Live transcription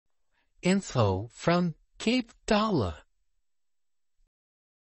info from Cape Dollar.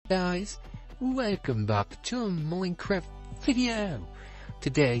 Guys, welcome back to a Minecraft video.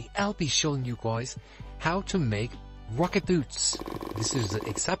 Today I'll be showing you guys how to make rocket boots. This is the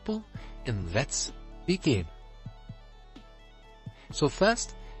example and let's begin. So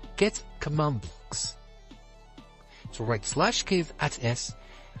first, get command blocks. So write /cave@s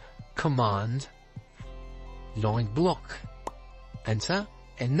command line block, enter,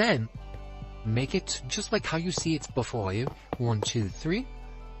 and then make it just like how you see it before you. 1, 2, 3.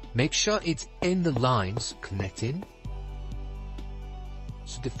 Make sure it's in the lines connected.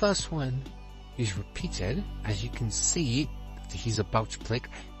 So the first one is repeated. As you can see, he's about to click.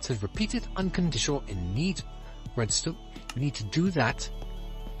 It says repeated unconditional and need redstone. You need to do that.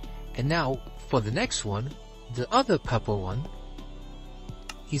 And now for the next one, the other purple one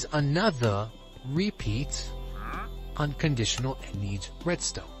is another repeat unconditional and needs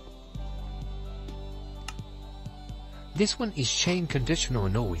redstone. This one is chain conditional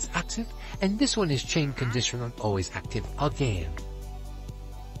and always active, and this one is chain conditional and always active again.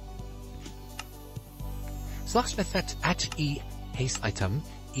 /effect @e hasitem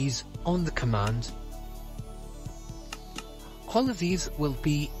is on the command. All of these will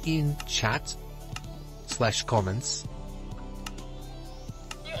be in chat /comments,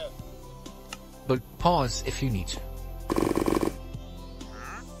 but pause if you need to.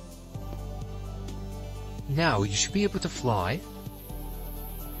 Now you should be able to fly.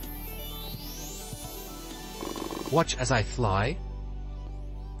 Watch as I fly.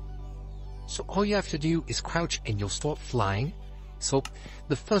 So all you have to do is crouch and you'll start flying. So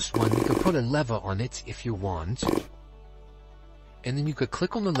the first one, you can put a lever on it if you want. And then you could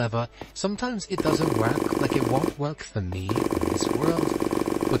click on the lever. Sometimes it doesn't work, like it won't work for me in this world.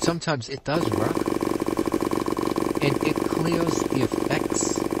 But sometimes it does work. And it clears the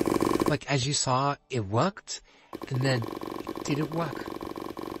effects. Like as you saw, it worked, and then it didn't work.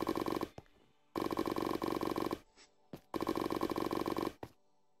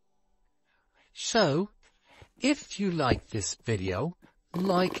 So, if you like this video,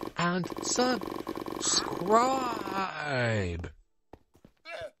 like and subscribe.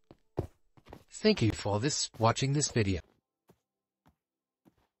 Thank you for watching this video.